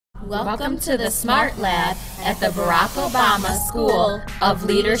Welcome to the SmartLab at the Barack Obama School of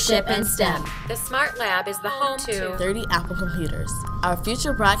Leadership and STEM. The SmartLab is the home to 30 Apple computers, our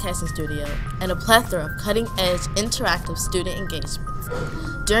future broadcasting studio, and a plethora of cutting-edge interactive student engagements.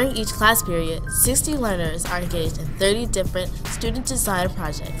 During each class period, 60 learners are engaged in 30 different student design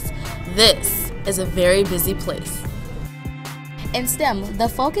projects. This is a very busy place. In STEM, the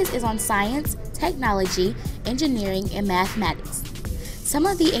focus is on science, technology, engineering, and mathematics. Some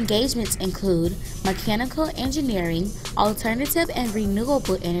of the engagements include mechanical engineering, alternative and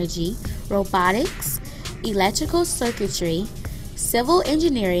renewable energy, robotics, electrical circuitry, civil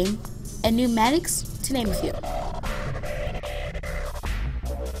engineering, and pneumatics, to name a few.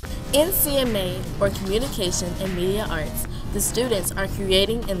 In CMA, or Communication and Media Arts, the students are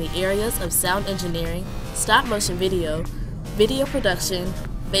creating in the areas of sound engineering, stop-motion video, video production,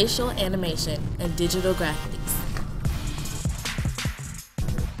 facial animation, and digital graphics.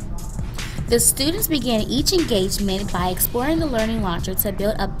 The students begin each engagement by exploring the Learning Launcher to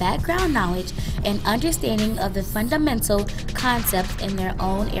build a background knowledge and understanding of the fundamental concepts in their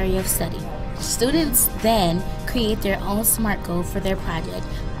own area of study. Students then create their own SMART goal for their project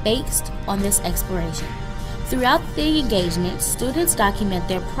based on this exploration. Throughout the engagement, students document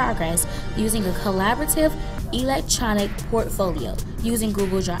their progress using a collaborative electronic portfolio using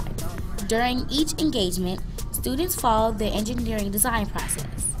Google Drive. During each engagement, students follow the engineering design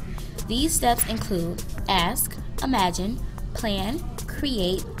process. These steps include ask, imagine, plan,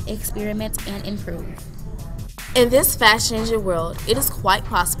 create, experiment, and improve. In this fast-changing world, it is quite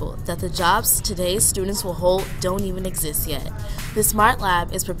possible that the jobs today's students will hold don't even exist yet. The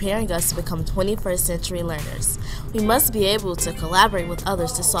SmartLab is preparing us to become 21st century learners. We must be able to collaborate with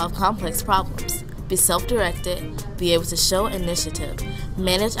others to solve complex problems, be self-directed, be able to show initiative,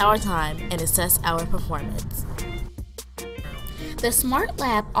 manage our time, and assess our performance. The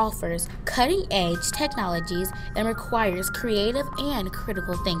SmartLab offers cutting-edge technologies and requires creative and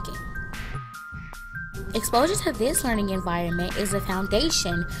critical thinking. Exposure to this learning environment is a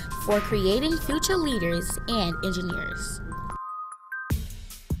foundation for creating future leaders and engineers.